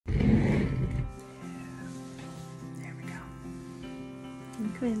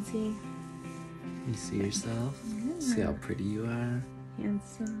Quincy. You see yourself? Yeah. See how pretty you are?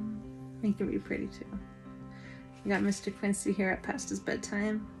 Handsome. You can be pretty too. We got Mr. Quincy here at past his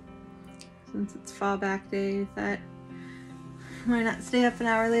bedtime. Since it's fallback day, we thought why not stay up an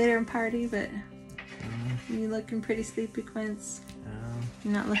hour later and party, but you looking pretty sleepy, Quince.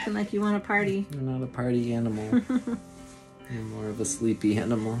 You're not looking like you want to party. You're not a party animal. You're more of a sleepy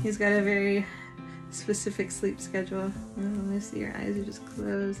animal. He's got a very specific sleep schedule. Oh, let me see, your eyes are just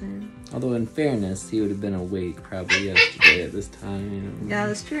closing. Although in fairness, he would have been awake probably yesterday at this time, you know. Yeah,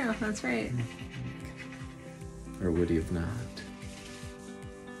 that's true. That's right. Or would he have not?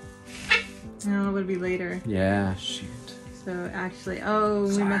 No, it would be later. Yeah, shoot. So actually,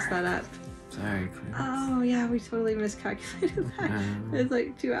 we messed that up. Sorry, Quince. Oh yeah, we totally miscalculated that. It's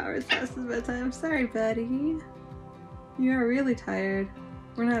like 2 hours past his bedtime. Sorry, buddy. You are really tired.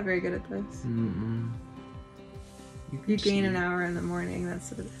 We're not very good at this. Mm-mm. You gain an hour in the morning. That's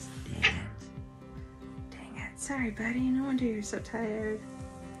what it is. Damn it. Dang it. Sorry, buddy. No wonder you're so tired.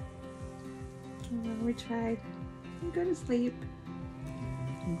 Oh, we tried. You go to sleep.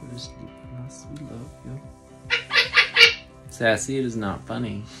 You can go to sleep with us. We love you. Sassy, it is not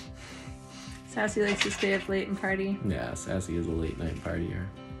funny. Sassy likes to stay up late and party. Yeah, Sassy is a late night partier.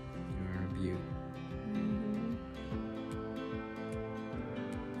 You're a beaut.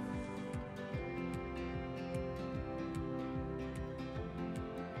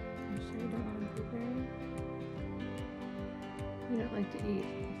 You don't like to eat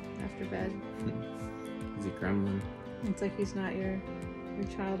after bed. Is he gremlin? It's like he's not your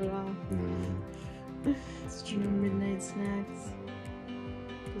child at all. It's true. No midnight snacks.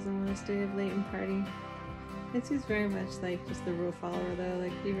 Doesn't want to stay up late and party. Quincy's very much like just the rule follower though.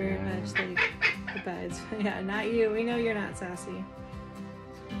 Like he very much like abides. Yeah, not you. We know you're not sassy.